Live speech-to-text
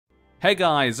Hey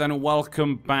guys, and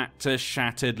welcome back to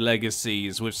Shattered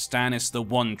Legacies with Stannis, the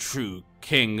one true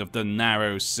king of the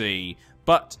Narrow Sea.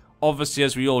 But obviously,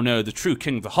 as we all know, the true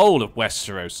king of the whole of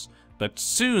Westeros. But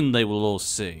soon they will all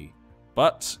see.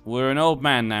 But we're an old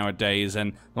man nowadays,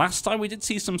 and last time we did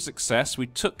see some success. We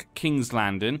took King's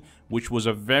Landing, which was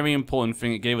a very important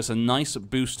thing. It gave us a nice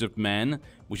boost of men,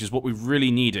 which is what we really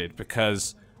needed,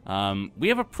 because we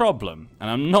have a problem.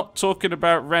 And I'm not talking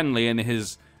about Renly and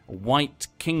his White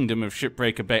Kingdom of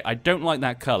Shipbreaker Bay. I don't like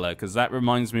that color, because that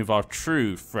reminds me of our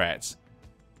true threat,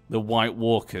 the White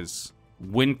Walkers.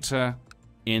 Winter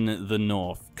in the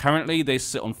north. Currently, they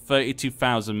sit on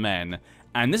 32,000 men,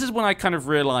 and this is when I kind of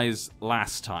realized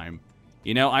last time.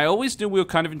 You know, I always knew we were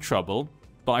kind of in trouble,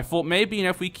 but I thought maybe, you know,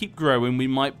 if we keep growing, we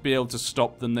might be able to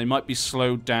stop them. They might be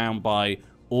slowed down by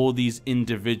all these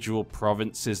individual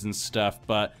provinces and stuff,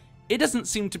 but it doesn't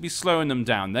seem to be slowing them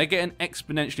down. They're getting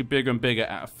exponentially bigger and bigger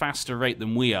at a faster rate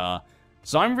than we are.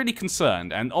 So I'm really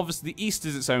concerned. And obviously the East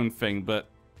is its own thing, but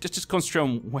just concentrate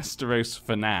on Westeros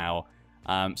for now.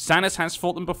 Stannis has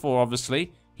fought them before,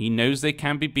 obviously. He knows they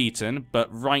can be beaten, but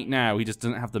right now he just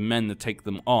doesn't have the men to take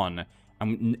them on.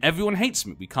 And everyone hates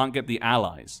me. We can't get the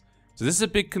allies. So this is a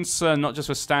big concern, not just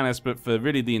for Stannis, but for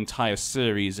really the entire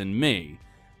series and me.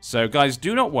 So guys,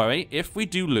 do not worry. If we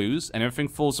do lose and everything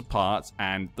falls apart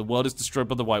and the world is destroyed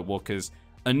by the White Walkers,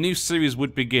 a new series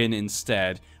would begin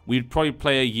instead. We'd probably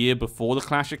play a year before the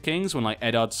Clash of Kings, when like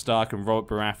Eddard Stark and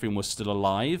Robert Baratheon were still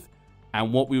alive.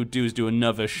 And what we would do is do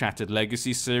another Shattered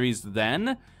Legacy series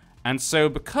then. And so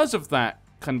because of that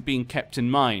kind of being kept in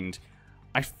mind,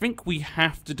 I think we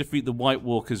have to defeat the White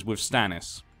Walkers with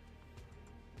Stannis.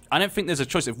 I don't think there's a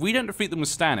choice. If we don't defeat them with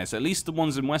Stannis, at least the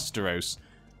ones in Westeros,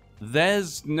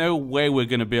 there's no way we're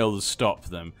going to be able to stop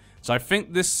them. So I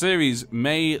think this series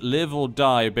may live or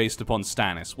die based upon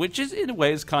Stannis, which is, in a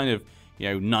way, is kind of, you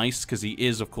know, nice, because he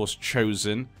is, of course,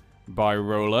 chosen by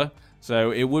Roller. So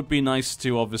it would be nice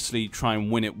to obviously try and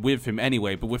win it with him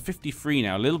anyway, but we're 53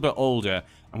 now, a little bit older,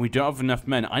 and we don't have enough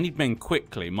men. I need men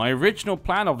quickly. My original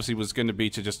plan, obviously, was going to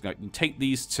be to just take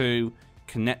these two,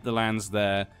 connect the lands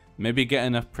there, maybe get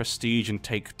enough prestige and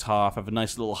take Tarth, have a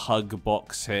nice little hug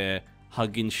box here,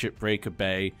 hugging Shipbreaker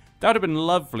Bay. That would have been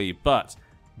lovely, but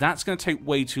that's going to take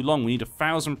way too long. We need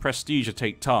 1,000 prestige to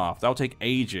take Tarth. That'll take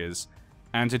ages.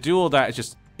 And to do all that,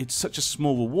 it's such a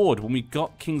small reward. When we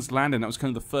got King's Landing, that was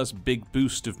kind of the first big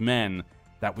boost of men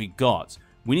that we got.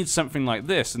 We need something like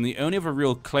this, and the only other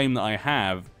real claim that I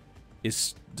have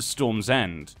is the Storm's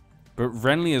End. But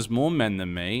Renly has more men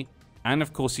than me, and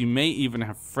of course he may even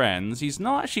have friends. He's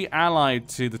not actually allied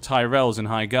to the Tyrells in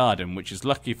Highgarden, which is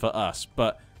lucky for us,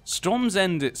 but Storm's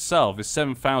End itself is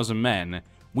 7,000 men.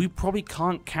 We probably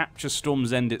can't capture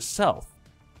Storm's End itself.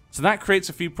 So that creates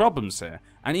a few problems here.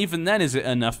 And even then, is it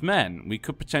enough men? We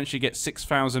could potentially get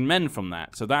 6,000 men from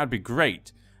that. So that would be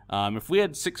great. If we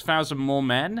had 6,000 more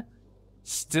men,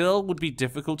 still would be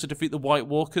difficult to defeat the White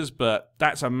Walkers, but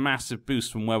that's a massive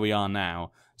boost from where we are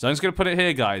now. So I'm just going to put it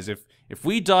here, guys. If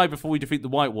we die before we defeat the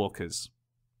White Walkers,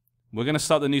 we're going to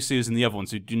start the new series in the other one,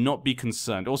 so do not be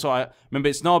concerned. Also, remember,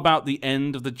 it's not about the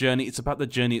end of the journey, it's about the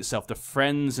journey itself, the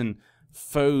friends and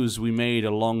foes we made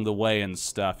along the way and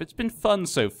stuff. It's been fun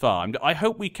so far. I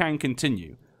hope we can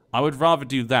continue. I would rather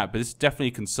do that, but it's definitely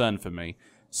a concern for me.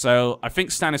 So, I think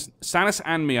Stannis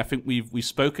and me, I think we've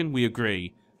spoken, we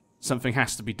agree. Something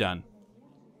has to be done.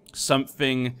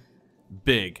 Something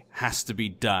big has to be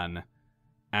done.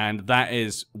 And that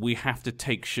is, we have to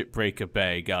take Shipbreaker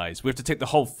Bay, guys. We have to take the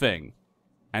whole thing.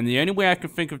 And the only way I can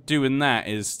think of doing that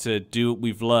is to do what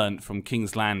we've learned from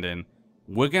King's Landing.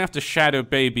 We're going to have to shadow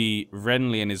baby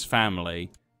Renly and his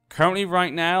family. Currently,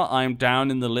 right now, I'm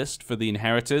down in the list for the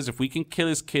inheritors. If we can kill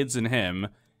his kids and him,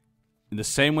 in the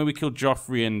same way we killed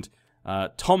Joffrey and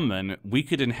Tommen, we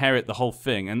could inherit the whole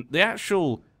thing. And the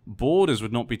actual borders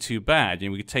would not be too bad. You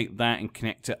know, we could take that and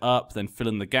connect it up, then fill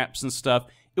in the gaps and stuff.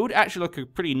 It would actually look a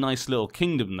pretty nice little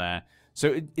kingdom there.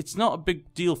 So it's not a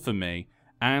big deal for me.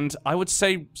 And I would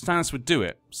say Stannis would do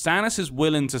it. Stannis is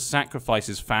willing to sacrifice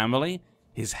his family,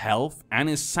 his health, and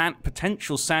his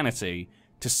potential sanity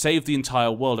to save the entire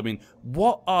world. I mean,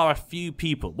 what are a few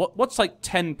people? What's like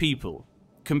 10 people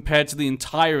compared to the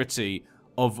entirety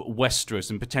of Westeros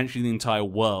and potentially the entire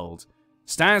world?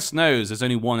 Stannis knows there's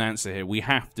only one answer here. We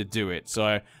have to do it.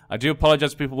 So I do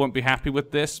apologize if people won't be happy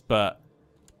with this, but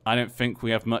I don't think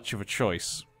we have much of a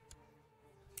choice.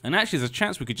 And actually, there's a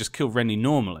chance we could just kill Renly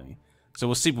normally. So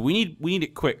we'll see, but we need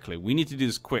it quickly. We need to do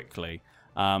this quickly.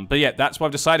 But yeah, that's what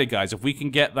I've decided, guys. If we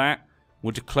can get that,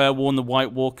 we'll declare war on the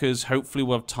White Walkers. Hopefully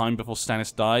we'll have time before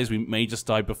Stannis dies. We may just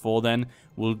die before then.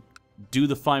 We'll do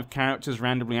the 5 characters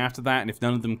randomly after that, and if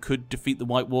none of them could defeat the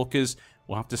White Walkers,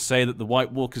 we'll have to say that the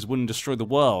White Walkers wouldn't destroy the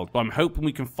world. But I'm hoping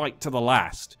we can fight to the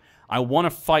last. I want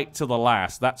to fight to the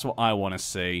last. That's what I want to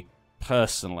see,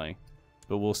 personally.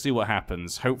 But we'll see what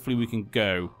happens. Hopefully we can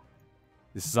go.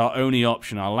 This is our only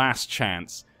option, our last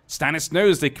chance. Stannis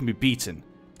knows they can be beaten.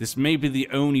 This may be the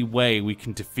only way we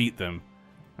can defeat them.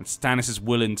 And Stannis is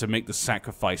willing to make the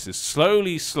sacrifices.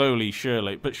 Slowly,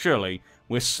 surely, but surely,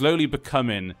 we're slowly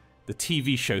becoming the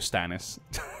TV show Stannis.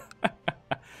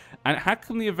 And how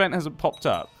come the event hasn't popped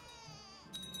up?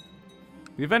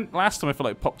 The event last time I felt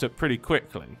like popped up pretty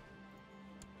quickly.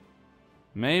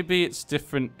 Maybe it's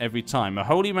different every time. A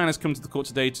holy man has come to the court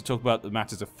today to talk about the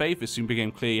matters of faith. It soon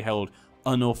became clear he held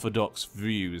unorthodox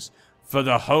views. For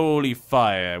the holy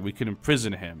fire, we can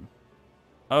imprison him.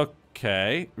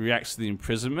 Okay, reacts to the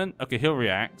imprisonment. Okay, he'll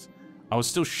react. I was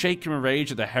still shaking with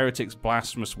rage at the heretic's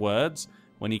blasphemous words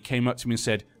when he came up to me and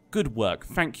said, "Good work,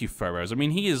 thank you, Furrows." I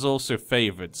mean, he is also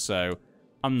favoured, so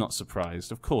I'm not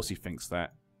surprised. Of course he thinks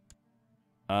that.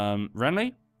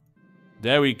 Renly?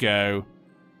 There we go.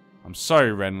 I'm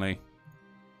sorry, Renly.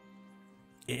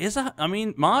 It is I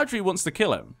mean, Marjorie wants to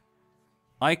kill him.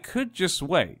 I could just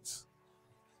wait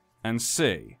and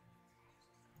see.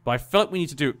 But I felt like we need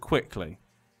to do it quickly.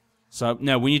 So,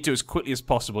 no, we need to do it as quickly as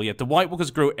possible. Yeah, if the White Walkers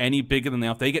grow any bigger than they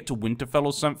are, if they get to Winterfell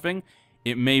or something,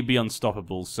 it may be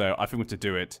unstoppable. So, I think we have to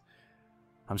do it.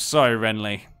 I'm sorry,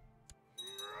 Renly.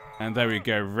 And there we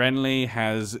go. Renly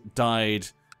has died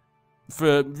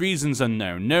for reasons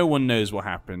unknown. No one knows what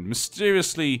happened.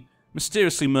 Mysteriously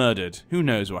murdered. Who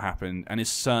knows what happened? And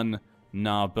his son,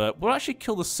 Narba. We'll actually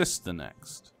kill the sister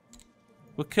next.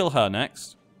 We'll kill her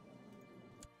next.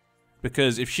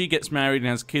 Because if she gets married and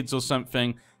has kids or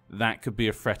something, that could be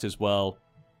a threat as well.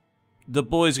 The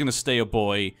boy's going to stay a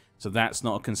boy, so that's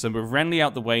not a concern. But Renly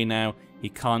out the way now. He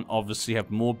can't obviously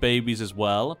have more babies as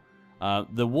well.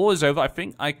 The war is over. I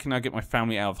think I can now get my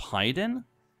family out of hiding.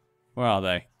 Where are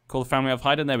they? Call the family out of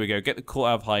hiding. There we go. Get the court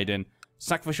out of hiding.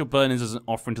 Sacrificial burnings as an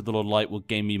offering to the Lord Light will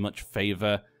gain me much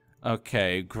favor.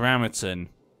 Okay, Grammerton.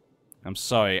 I'm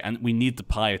sorry, and we need the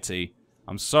piety.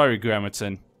 I'm sorry,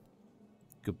 Grammerton.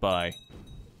 Goodbye.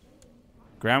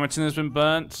 Grammerton has been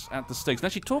burnt at the stakes. And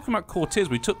actually, talking about courtiers,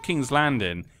 we took King's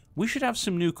Landing. We should have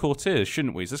some new courtiers,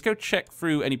 shouldn't we? So let's go check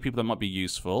through any people that might be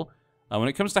useful. When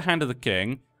it comes to Hand of the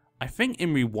King, I think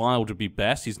Imri Wild would be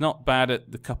best. He's not bad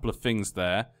at the couple of things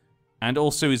there. And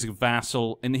also he's a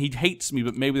vassal, and he hates me,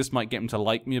 but maybe this might get him to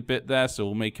like me a bit there, so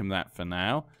we'll make him that for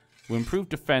now. We'll improve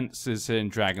defenses in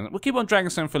Dragon. We'll keep on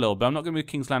Dragonstone for a little bit. I'm not going to be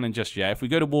King's Landing just yet. If we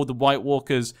go to war with the White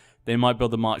Walkers, they might be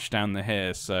able to march down the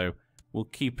here, so we'll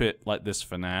keep it like this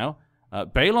for now.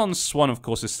 Balon Swan, of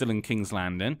course, is still in King's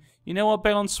Landing. You know what,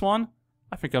 Balon Swan?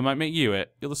 I think I might make you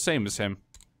it. You're the same as him.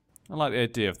 I like the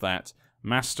idea of that.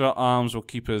 Master at Arms will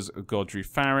keep us Godry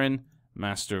Farron.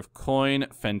 Master of Coin,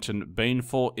 Fenton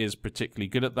Banefort is particularly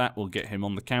good at that. We'll get him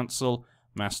on the council.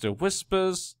 Master of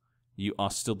Whispers, you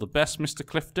are still the best, Mr.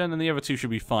 Clifton, and the other two should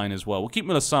be fine as well. We'll keep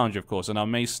Melisandre, of course, and our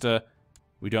Maester.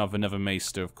 We don't have another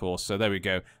Maester, of course, so there we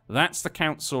go. That's the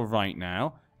council right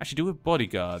now. Actually, do with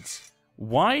bodyguards.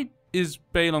 Why is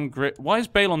Balon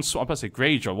Swan, I'm about to say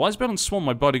Greyjoy. Why is Balon Swan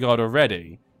my bodyguard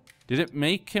already? Did it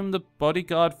make him the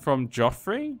bodyguard from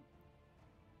Joffrey?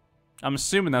 I'm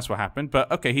assuming that's what happened,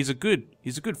 but okay, he's a good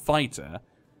fighter.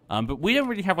 But we don't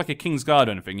really have like a King's Guard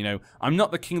or anything, you know. I'm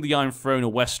not the King of the Iron Throne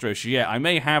or Westeros yet. I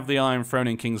may have the Iron Throne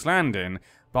in King's Landing,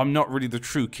 but I'm not really the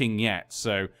true king yet.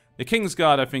 So the King's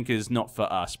Guard, I think, is not for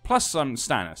us. Plus,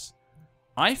 Stannis.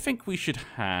 I think we should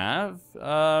have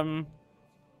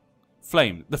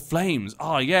flame. The flames.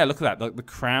 Oh yeah, look at that. Like the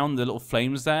crown, the little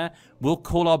flames there. We'll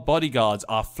call our bodyguards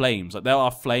our flames. Like they're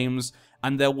our flames.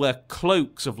 And they'll wear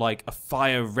cloaks of, like, a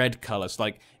fire red colour. So,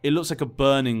 like, it looks like a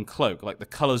burning cloak. Like, the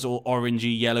colours all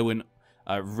orangey, yellow, and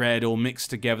red all mixed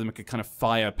together to make a kind of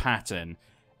fire pattern.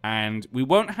 And we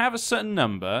won't have a certain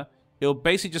number. It'll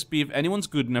basically just be if anyone's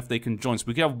good enough, they can join. So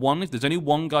we can have one. If there's only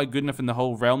one guy good enough in the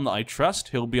whole realm that I trust,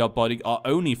 he'll be our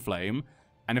only flame.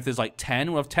 And if there's, like,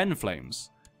 10, we'll have 10 flames.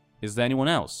 Is there anyone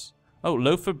else? Oh,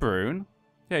 Lothar Brune.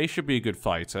 Yeah, he should be a good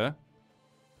fighter.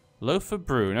 Lothar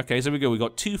Brune. Okay, so we go. We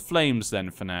got 2 flames then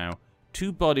for now.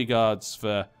 2 bodyguards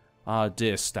for our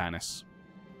dear Stannis.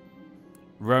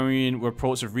 Rowing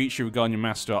reports have reached you regarding your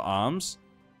Master at Arms.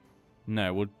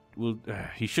 No,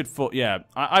 he should yeah,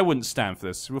 I wouldn't stand for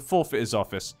this. We'll forfeit his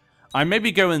office. I may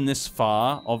be going this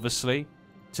far, obviously,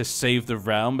 to save the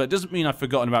realm, but it doesn't mean I've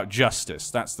forgotten about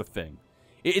justice. That's the thing.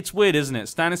 It's weird, isn't it?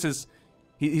 Stannis is...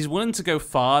 He's willing to go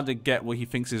far to get what he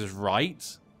thinks is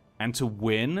right and to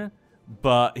win...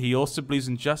 But he also believes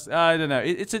in justice. I don't know.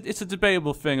 It's a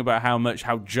debatable thing about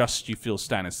how just you feel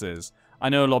Stannis is. I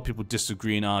know a lot of people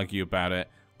disagree and argue about it.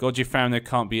 God you found there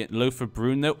can't be it. Lothar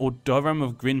Bruno or Durham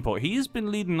of Grinport. He has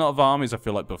been leading a lot of armies, I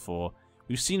feel like, before.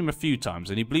 We've seen him a few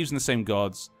times, and he believes in the same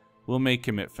gods. We'll make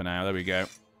him it for now. There we go.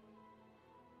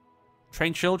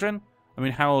 Train children? I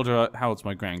mean, how old's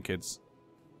my grandkids?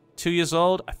 2 years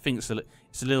old? I think it's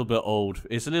a little bit old.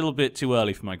 It's a little bit too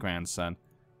early for my grandson.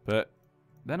 But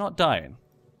they're not dying.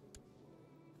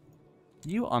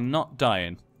 You are not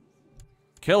dying.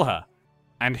 Kill her.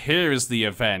 And here is the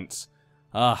event.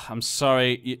 I'm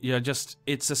sorry. You're just...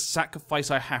 It's a sacrifice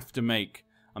I have to make.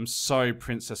 I'm sorry,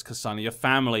 Princess Kasana. Your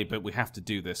family, but we have to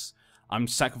do this. I'm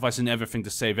sacrificing everything to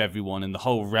save everyone in the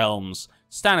whole realms.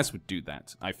 Stannis would do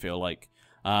that, I feel like.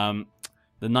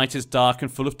 The night is dark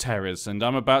and full of terrors, and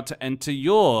I'm about to enter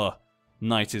your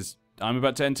I'm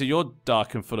about to enter your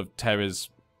dark and full of terrors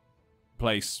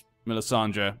place,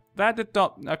 Melisandre. That did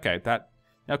not...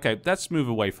 Okay, let's move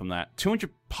away from that.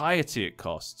 200 piety it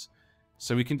costs.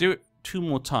 So we can do it 2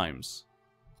 more times.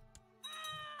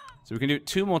 So we can do it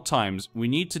 2 more times. We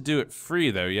need to do it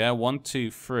 3 though, yeah? 1,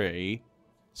 2, 3.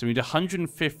 So we need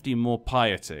 150 more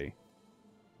piety.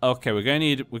 Okay, we're gonna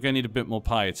need a bit more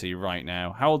piety right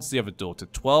now. How old's the other daughter?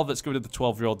 12. Let's get rid of the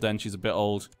 12-year-old then. She's a bit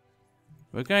old.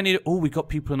 We're gonna need... Oh, we got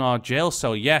people in our jail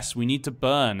cell. Yes, we need to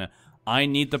burn. I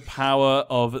need the power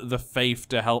of the faith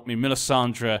to help me.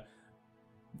 Melisandre,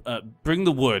 bring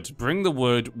the wood. Bring the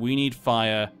wood. We need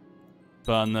fire.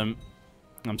 Burn them.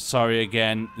 I'm sorry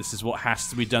again. This is what has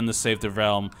to be done to save the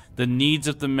realm. The needs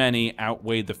of the many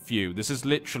outweigh the few. This is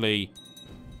literally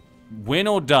win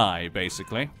or die,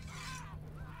 basically.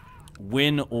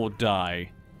 Win or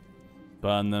die.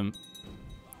 Burn them.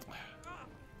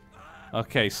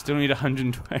 Okay, still need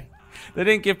 120. They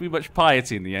didn't give me much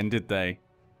piety in the end, did they?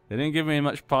 They didn't give me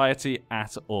much piety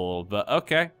at all. But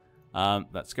okay.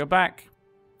 Let's go back.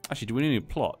 Actually, do we need any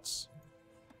plots?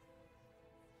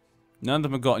 None of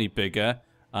them have got any bigger.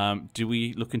 Do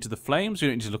we look into the flames? We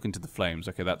don't need to look into the flames.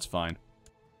 Okay, that's fine.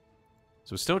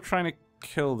 So we're still trying to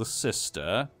kill the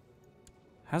sister.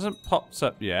 Hasn't popped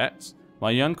up yet.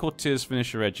 My young courtiers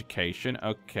finish her education.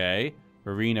 Okay.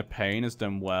 Verena Payne has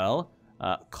done well.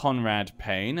 Conrad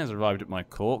Payne has arrived at my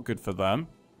court. Good for them.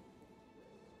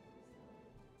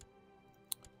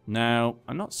 Now,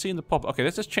 I'm not seeing the pop. Okay,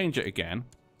 let's just change it again.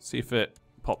 See if it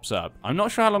pops up. I'm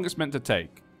not sure how long it's meant to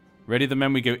take. Ready the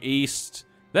men, we go east.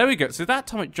 There we go. So that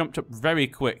time it jumped up very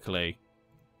quickly.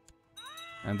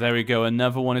 And there we go.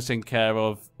 Another one is taken care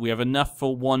of. We have enough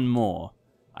for 1 more.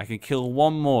 I can kill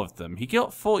 1 more of them. He got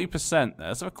 40% there.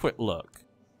 Let's have a quick look.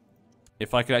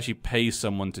 If I could actually pay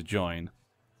someone to join.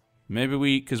 Maybe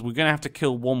because we're going to have to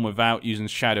kill 1 without using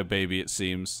Shadow Baby, it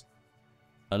seems.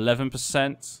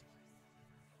 11%.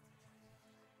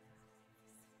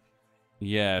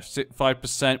 Yeah,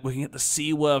 5%. We can get the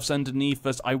Seaworths underneath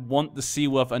us. I want the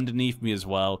Seaworth underneath me as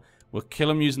well. We'll kill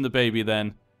him using the baby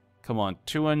then. Come on,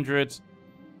 200.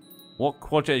 What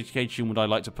quality education would I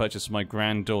like to purchase for my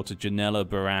granddaughter, Janella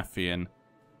Baratheon?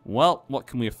 Well, what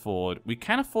can we afford? We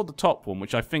can afford the top one,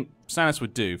 which I think Stannis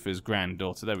would do for his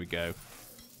granddaughter. There we go.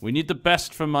 We need the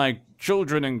best for my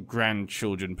children and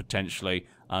grandchildren, potentially.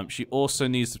 She also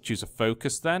needs to choose a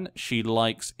focus then. She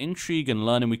likes intrigue and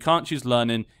learning. We can't choose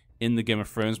learning in the Game of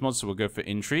Thrones mod, so we'll go for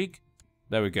intrigue.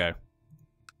 There we go.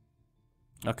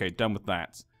 Okay, done with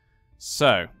that.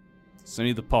 So, still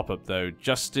need the pop-up though.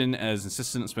 Justin as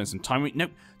assistant, spend some time with...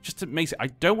 Nope, just makes it... I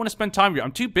don't want to spend time with you.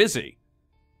 I'm too busy.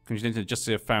 Congratulations to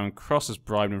Justice have found Cross has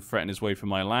bribed and threatened his way from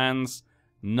my lands.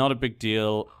 Not a big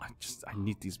deal. I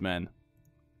need these men.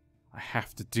 I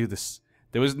have to do this.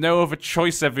 There was no other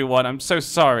choice, everyone. I'm so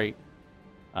sorry.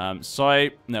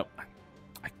 Sorry. No.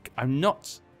 I'm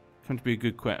not... to be a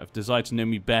good queen. I've desired to know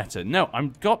me better. No,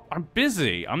 I'm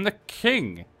busy. I'm the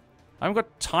king. I haven't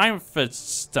got time for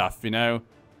stuff, you know.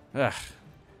 Ugh.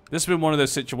 This has been one of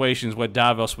those situations where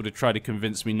Davos would have tried to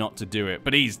convince me not to do it,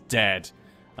 but he's dead.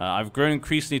 I've grown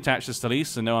increasingly attached to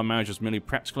Stannis, and though our marriage was merely a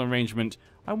practical arrangement,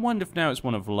 I wonder if now it's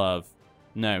one of love.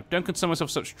 No, don't concern myself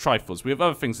with such trifles. We have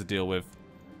other things to deal with.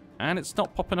 And it's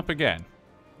not popping up again.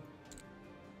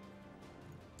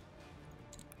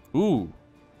 Ooh.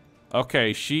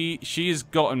 Okay, she's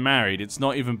gotten married. It's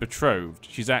not even betrothed.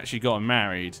 She's actually gotten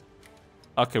married.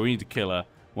 Okay, we need to kill her.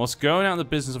 Whilst going out in the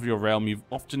business of your realm, you've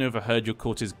often overheard your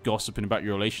courtiers gossiping about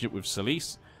your relationship with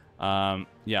Selyse.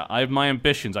 Yeah, I have my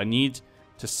ambitions. I need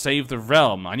to save the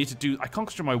realm. I can't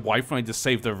consider my wife when I need to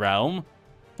save the realm.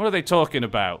 What are they talking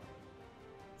about?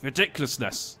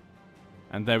 Ridiculousness.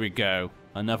 And there we go.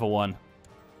 Another one.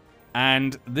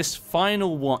 And this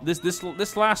final one,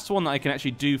 this last one that I can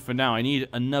actually do for now, I need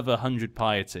another 100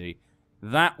 piety.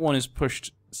 That one has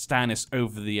pushed Stannis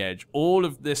over the edge. All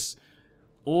of this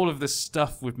all of this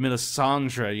stuff with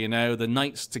Melisandre, you know, the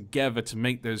knights together to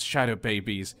make those shadow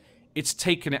babies, it's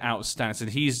taken it out of Stannis,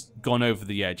 and he's gone over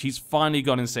the edge. He's finally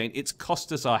gone insane. It's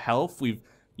cost us our health. We've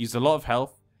used a lot of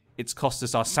health. It's cost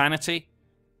us our sanity,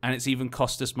 and it's even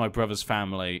cost us my brother's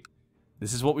family.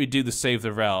 This is what we do to save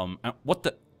the realm. And what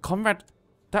the... Conrad...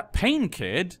 That Payne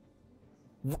kid?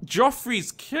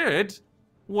 Joffrey's kid?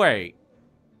 Wait.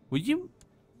 Were you...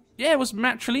 Yeah, it was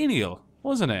matrilineal,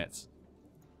 wasn't it?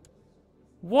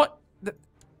 What?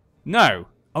 No.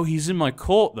 Oh, he's in my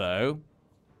court, though.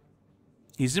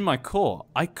 He's in my court.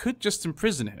 I could just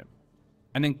imprison him.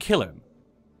 And then kill him.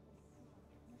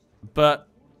 But...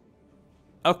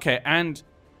 Okay, and...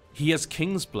 He has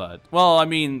king's blood. Well, I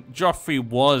mean, Joffrey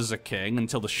was a king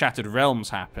until the Shattered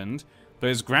Realms happened. But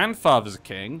his grandfather's a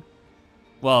king.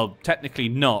 Well, technically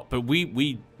not, but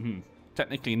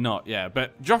technically not, yeah.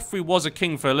 But Joffrey was a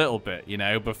king for a little bit, you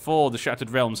know, before the Shattered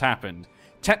Realms happened.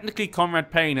 Technically,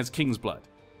 Conrad Payne has king's blood.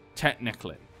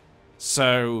 Technically.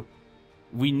 So,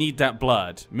 we need that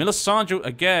blood. Melisandre,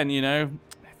 again, you know,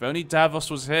 if only Davos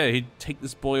was here, he'd take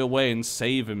this boy away and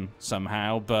save him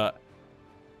somehow, but...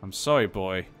 I'm sorry,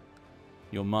 boy.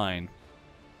 You're mine.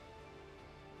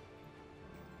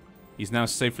 He's now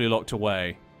safely locked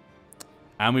away.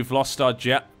 And we've lost our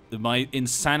jet. My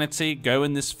insanity,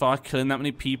 going this far, killing that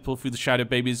many people through the shadow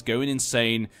babies, going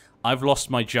insane. I've lost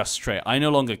my just trait. I no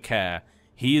longer care.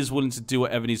 He is willing to do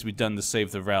whatever needs to be done to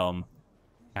save the realm.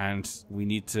 And we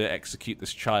need to execute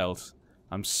this child.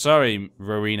 I'm sorry,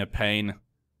 Rowena Payne.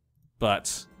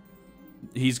 But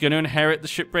he's going to inherit the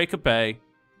Shipbreaker Bay.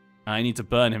 I need to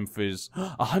burn him for his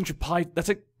 100 pie. That's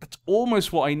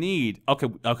almost what I need.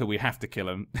 Okay, we have to kill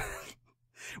him.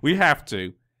 We have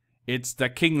to. It's the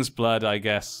king's blood, I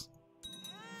guess.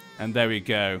 And there we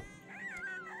go.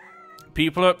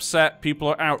 People are upset, people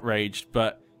are outraged,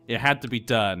 but it had to be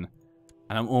done.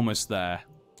 And I'm almost there.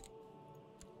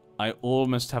 I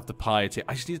almost have the piety.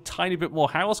 I just need a tiny bit more.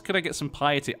 How else could I get some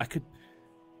piety? I could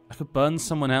burn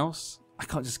someone else. I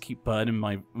can't just keep burning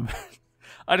my...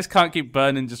 I just can't keep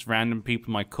burning just random people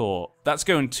in my court. That's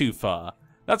going too far.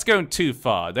 That's going too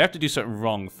far. They have to do something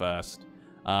wrong first.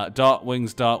 Dark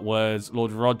Wings, Dark Words,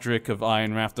 Lord Roderick of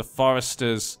Ironrath, the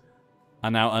Foresters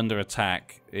are now under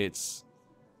attack.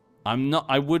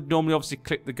 I would normally obviously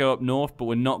click the go up north, but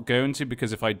we're not going to,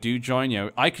 because if I do join, you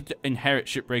know, I could inherit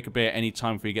Shipbreaker Bay at any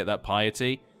time if we get that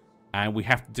piety, and we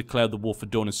have to declare the War for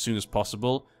Dawn as soon as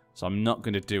possible, so I'm not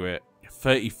going to do it.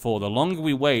 34. The longer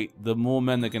we wait, the more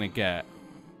men they're going to get.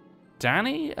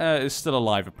 Dany is still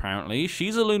alive, apparently.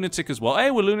 She's a lunatic as well. Hey,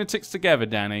 we're lunatics together,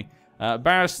 Dany.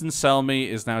 Barristan Selmy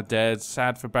is now dead.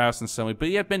 Sad for Barristan Selmy, but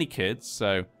he had many kids,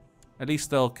 so at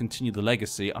least they'll continue the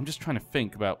legacy. I'm just trying to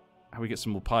think about how we get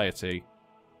some more piety.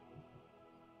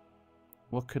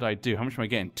 What could I do? How much am I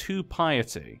getting? 2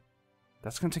 piety.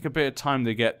 That's going to take a bit of time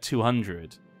to get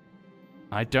 200.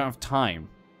 I don't have time.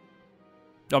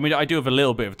 I mean, I do have a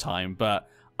little bit of time, but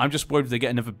I'm just worried if they get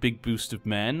another big boost of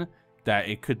men, that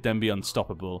it could then be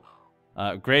unstoppable.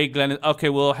 Grey Glen... Okay,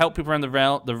 we'll help people around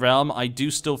the realm. I do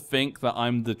still think that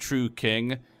I'm the true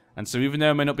king. And so even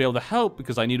though I may not be able to help,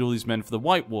 because I need all these men for the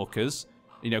White Walkers,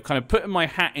 you know, kind of putting my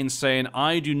hat in saying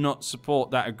I do not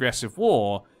support that aggressive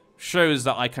war shows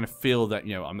that I kind of feel that,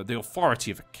 you know, I'm the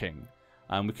authority of a king.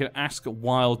 We can ask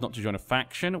Wild not to join a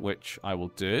faction, which I will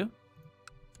do.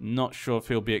 Not sure if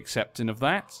he'll be accepting of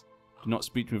that. Do not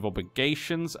speak to me with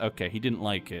obligations. Okay, he didn't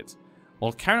like it.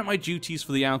 While carrying out my duties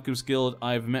for the Alchemist Guild,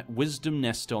 I have met Wisdom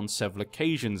Nesta on several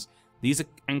occasions. These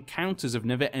encounters have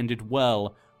never ended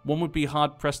well. One would be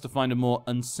hard-pressed to find a more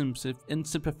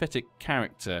unsympathetic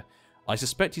character. I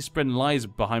suspect he's spreading lies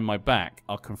behind my back.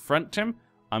 I'll confront him.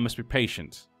 I must be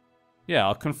patient. Yeah,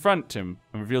 I'll confront him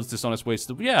and reveal his dishonest ways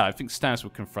to the... Yeah, I think Stannis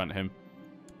would confront him.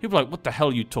 People are like, what the hell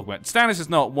are you talking about? Stannis is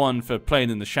not one for playing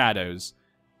in the shadows.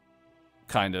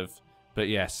 Kind of. But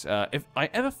yes, if I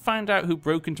ever find out who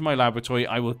broke into my laboratory,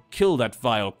 I will kill that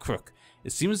vile crook.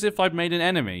 It seems as if I've made an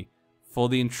enemy. For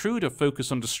the intruder focus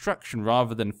on destruction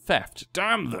rather than theft.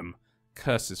 Damn them!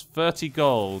 Curses. 30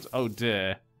 gold. Oh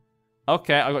dear.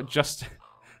 Okay, I got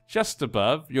just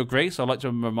above. Your Grace, I'd like to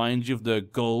remind you of the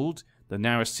gold the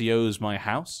Narasi owes my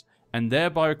house, and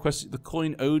thereby request that the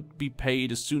coin owed be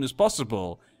paid as soon as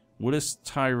possible. Willis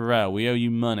Tyrell, we owe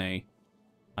you money.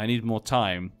 I need more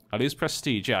time. I lose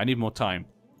prestige. Yeah, I need more time.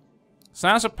 So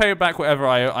now to pay back whatever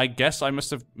I owe. I guess I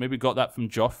must have maybe got that from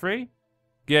Joffrey.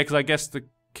 Yeah, because I guess the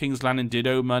King's Landing did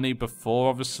owe money before,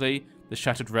 obviously, the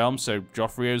Shattered Realm, so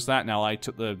Joffrey owes that. Now I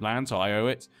took the land, so I owe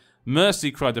it. Mercy,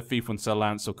 cried the thief when Sir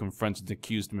Lancel confronted and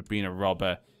accused him of being a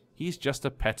robber. He's just a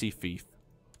petty thief.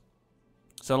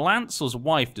 So Lancel's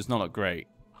wife does not look great.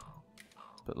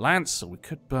 But Lancel, we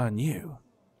could burn you.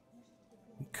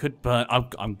 Could burn.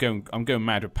 I'm going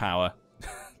mad with power.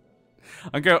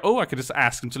 Oh, I could just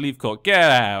ask him to leave court. Get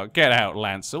out,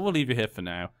 Lancer. We'll leave you here for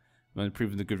now. I'm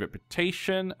improving the good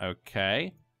reputation.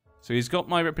 Okay. So he's got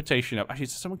my reputation up. Actually,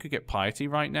 someone could get piety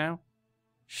right now.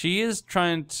 She is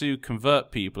trying to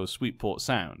convert people of Sweetport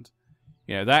Sound.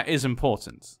 You know, that is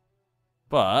important.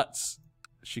 But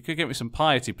she could get me some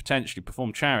piety, potentially.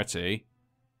 Perform charity.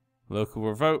 Local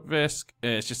revolt risk.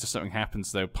 It's just if something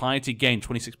happens, though. Piety gain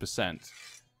 26%.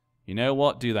 You know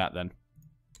what? Do that, then.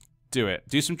 Do it.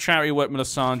 Do some charity work,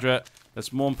 Melisandre.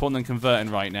 That's more important than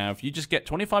converting right now. If you just get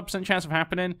 25% chance of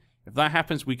happening, if that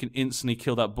happens, we can instantly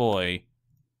kill that boy.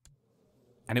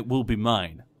 And it will be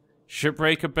mine.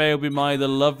 Shipbreaker Bay will be mine. The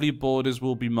lovely borders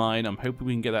will be mine. I'm hoping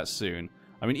we can get that soon.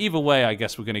 I mean, either way, I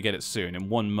guess we're going to get it soon, in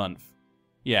 1 month.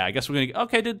 Yeah, I guess we're going to...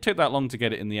 Okay, it didn't take that long to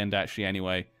get it in the end, actually,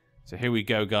 anyway. So here we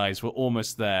go, guys. We're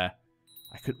almost there.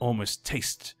 I could almost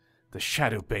taste the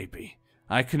Shadow Baby.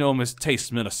 I can almost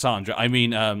taste Melisandre. I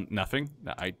mean, nothing.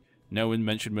 No one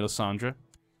mentioned Melisandre.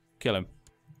 Kill him.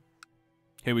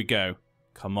 Here we go.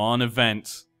 Come on,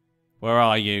 event. Where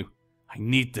are you? I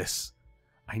need this.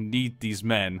 I need these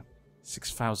men.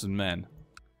 6,000 men.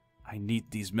 I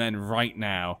need these men right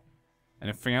now.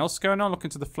 Anything else going on? Look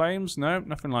into the flames? No,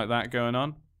 nothing like that going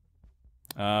on.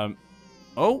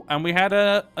 Oh, and we had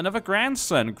another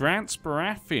grandson, Grant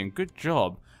Baratheon. Good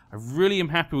job. I really am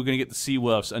happy we're going to get the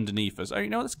Seaworths underneath us. Oh, you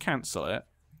know what? Let's cancel it.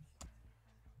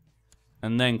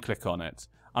 And then click on it.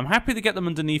 I'm happy to get them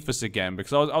underneath us again,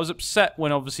 because I was upset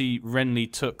when, obviously, Renly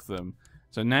took them.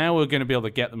 So now we're going to be able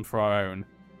to get them for our own.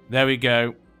 There we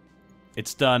go.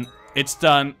 It's done. It's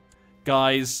done.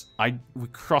 Guys, we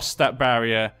crossed that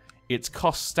barrier. It's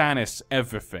cost Stannis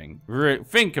everything.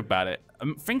 Think about it.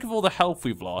 Think of all the health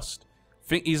we've lost.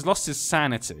 He's lost his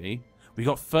sanity. We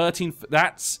got 13...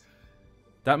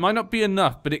 That might not be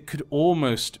enough, but it could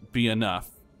almost be enough.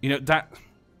 You know, that...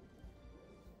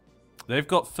 They've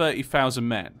got 30,000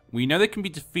 men. We know they can be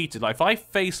defeated. Like, if I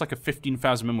face, like, a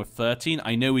 15,000 men with 13,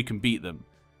 I know we can beat them.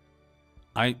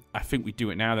 I think we do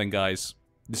it now, then, guys.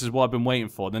 This is what I've been waiting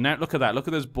for. Then now, look at that. Look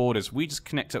at those borders. We just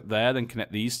connect up there, then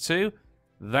connect these two.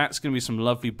 That's going to be some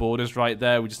lovely borders right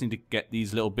there. We just need to get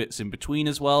these little bits in between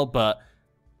as well, but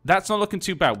that's not looking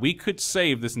too bad. We could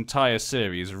save this entire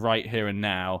series right here and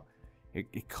now.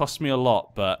 It cost me a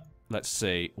lot, but let's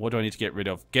see. What do I need to get rid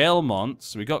of? Galemont.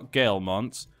 So we got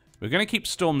Galemont. We're going to keep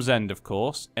Storm's End, of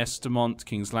course. Estamont,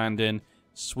 King's Landing,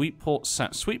 Sweetport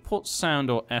Sound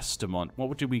or Estamont.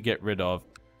 What did we get rid of?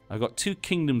 I've got 2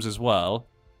 kingdoms as well.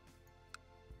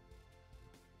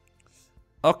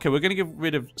 Okay, we're going to get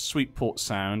rid of Sweetport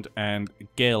Sound and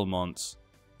Galemont.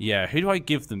 Yeah, who do I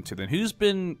give them to then? Who's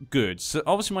been good? So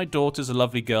obviously my daughter's a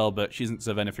lovely girl, but she doesn't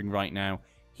deserve anything right now.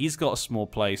 He's got a small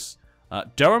place.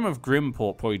 Durham of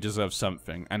Grimport probably deserves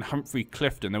something. And Humphrey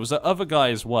Clifton. There was that other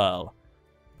guy as well.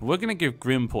 But we're going to give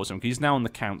Grimport something. He's now on the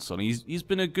council. And he's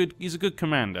a good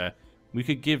commander. We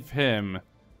could give him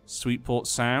Sweetport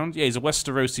Sound. Yeah, he's a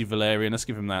Westerosi Valyrian. Let's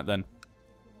give him that then.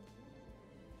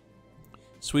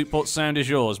 Sweetport Sound is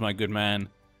yours, my good man.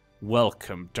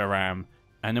 Welcome, Durham.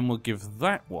 And then we'll give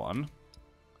that one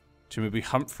to maybe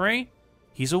Humphrey.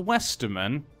 He's a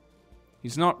Westerman.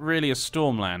 He's not really a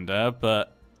Stormlander,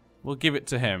 but we'll give it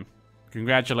to him.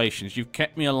 Congratulations, you've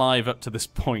kept me alive up to this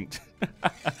point.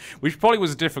 Which probably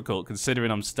was difficult, considering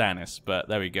I'm Stannis, but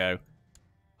there we go.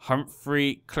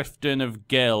 Humphrey Clifton of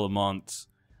Galemont.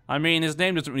 I mean, his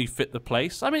name doesn't really fit the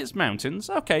place. I mean, it's mountains.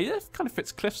 Okay, it kind of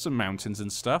fits cliffs and mountains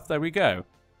and stuff. There we go.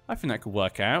 I think that could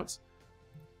work out.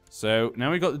 So,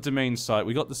 now we got the domain site.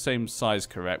 We got the same size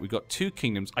correct. We got 2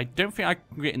 kingdoms. I don't think I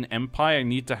can get an empire. I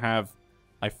need to have,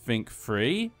 I think,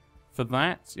 3 for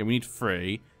that. Yeah, we need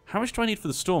 3. How much do I need for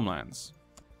the Stormlands?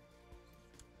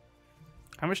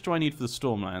 How much do I need for the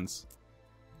Stormlands?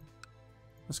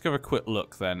 Let's go have a quick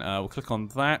look then. We'll click on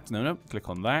that. No, click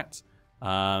on that.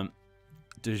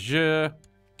 De jure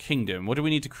Kingdom. What do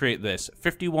we need to create this?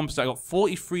 51%. I got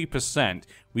 43%.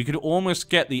 We could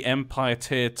almost get the Empire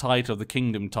tier title, the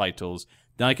Kingdom titles.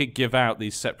 Then I could give out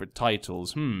these separate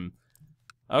titles.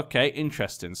 Okay,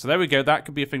 interesting. So there we go. That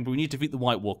could be a thing, but we need to defeat the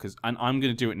White Walkers, and I'm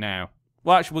going to do it now.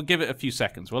 Well, actually, we'll give it a few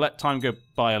seconds. We'll let time go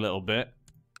by a little bit.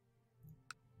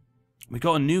 We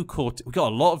got a new court. We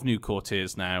got a lot of new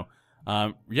courtiers now.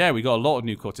 Yeah, we got a lot of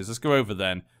new courtiers. Let's go over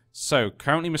then. So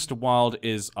currently, Mr. Wild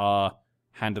is our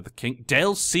Hand of the King.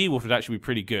 Dale Seaworth would actually be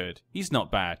pretty good. He's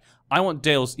not bad. I want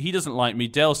Dale's. He doesn't like me.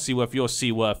 Dale Seaworth, you're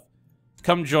Seaworth.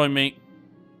 Come join me.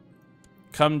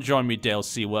 Come join me, Dale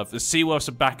Seaworth. The Seaworths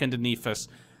are back underneath us.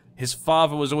 His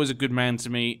father was always a good man to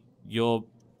me. Your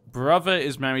brother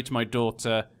is married to my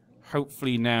daughter.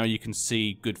 Hopefully now you can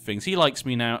see good things. He likes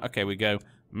me now. Okay, we go.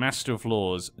 Master of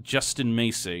Laws, Justin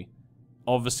Macy.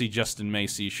 Obviously Justin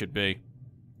Macy should be.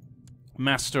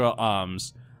 Master at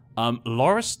Arms.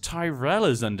 Loras Tyrell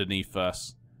is underneath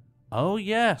us. Oh,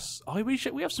 yes. Oh,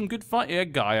 we have some good fight here,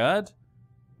 Gaiad.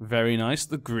 Very nice.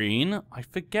 The green. I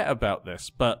forget about this,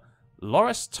 but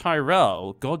Loras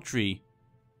Tyrell, Godry.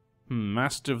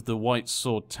 Master of the White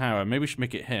Sword Tower. Maybe we should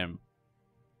make it him.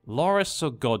 Loras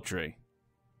or Godry?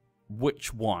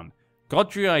 Which one?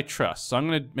 Godry I trust, so I'm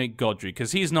going to make Godry,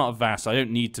 because he's not a vassal. I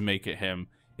don't need to make it him.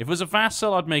 If it was a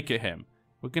vassal, I'd make it him.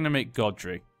 We're going to make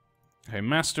Godry. Okay,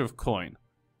 Master of Coin.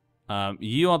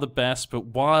 You are the best, but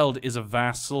Wild is a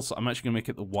vassal, so I'm actually going to make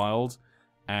it the Wild.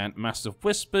 And Master of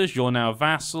Whispers, you're now a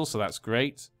vassal, so that's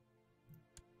great.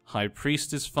 High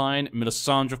Priest is fine.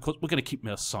 Melisandre, of course. We're going to keep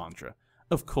Melisandre.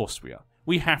 Of course we are.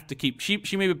 We have to keep... She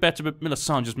may be better, but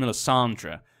Melisandre's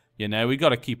Melisandre. You know, we got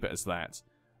to keep it as that.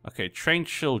 Okay, train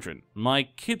children. My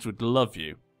kids would love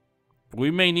you. But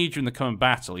we may need you in the coming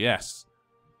battle, yes.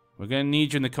 We're going to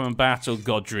need you in the coming battle,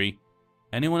 Godry.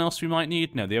 Anyone else we might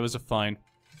need? No, the others are fine.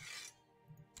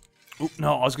 Oh,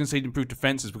 no, I was going to say improved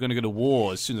defenses. We're going to go to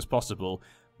war as soon as possible.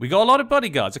 We got a lot of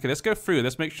bodyguards. Okay, let's go through.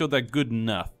 Let's make sure they're good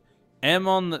enough.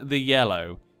 Aemon the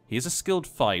Yellow. He's a skilled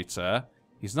fighter.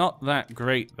 He's not that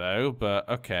great, though, but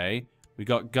okay. We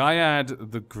got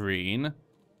Gaiad the Green.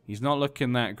 He's not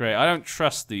looking that great. I don't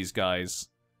trust these guys.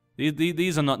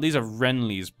 These are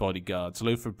Renly's bodyguards.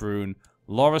 Lothar Brune.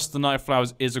 Loras the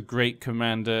Nightflowers is a great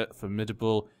commander.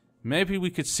 Formidable. Maybe we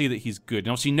could see that he's good. And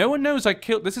obviously, no one knows I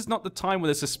killed... This is not the time where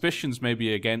the suspicions may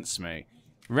be against me.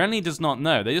 Renly does not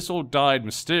know. They just all died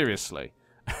mysteriously.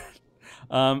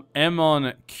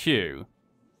 Aemon Q.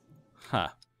 Huh.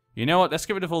 You know what? Let's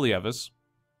get rid of all the others.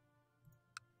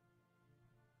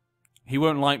 He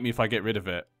won't like me if I get rid of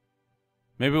it.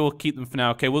 Maybe we'll keep them for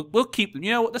now. Okay, we'll keep them.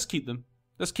 You know what? Let's keep them.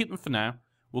 Let's keep them for now.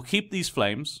 We'll keep these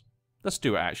flames. Let's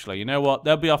do it, actually. You know what?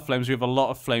 There'll be our flames. We have a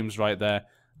lot of flames right there.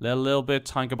 A little bit of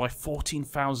time. Go by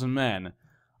 14,000 men.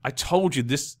 I told you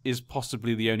this is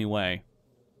possibly the only way.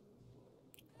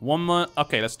 One more.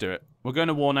 Okay, let's do it. We're going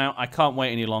to war now. I can't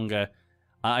wait any longer.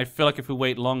 I feel like if we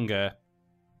wait longer...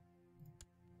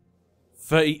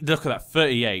 30. Look at that.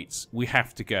 38. We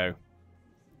have to go.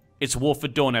 It's War for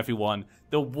Dawn, everyone.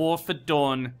 The War for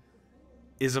Dawn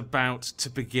is about to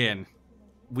begin.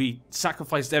 We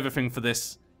sacrificed everything for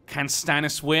this. Can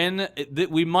Stannis win?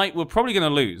 We're probably going to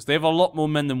lose. They have a lot more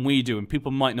men than we do, and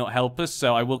people might not help us,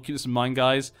 so I will keep this in mind,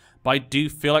 guys. But I do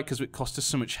feel like, because it cost us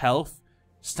so much health,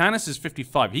 Stannis is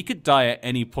 55. He could die at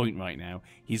any point right now.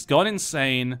 He's gone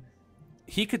insane.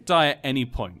 He could die at any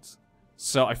point.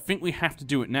 So I think we have to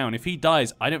do it now, and if he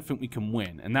dies, I don't think we can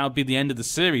win. And that would be the end of the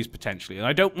series, potentially. And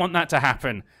I don't want that to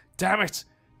happen. Damn it.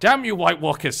 Damn you, White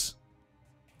Walkers.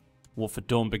 War for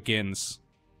Dawn begins.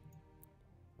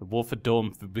 The War for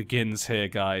Dawn begins here,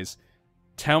 guys.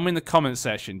 Tell me in the comment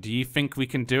section, do you think we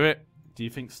can do it? Do you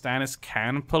think Stannis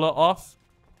can pull it off?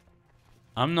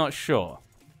 I'm not sure.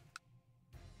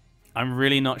 I'm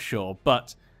really not sure,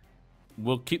 but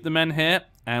we'll keep the men here,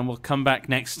 and we'll come back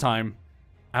next time,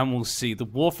 and we'll see. The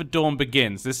War for Dawn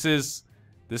begins. This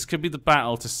could be the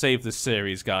battle to save the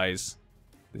series, guys.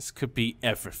 This could be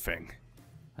everything.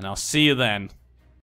 And I'll see you then.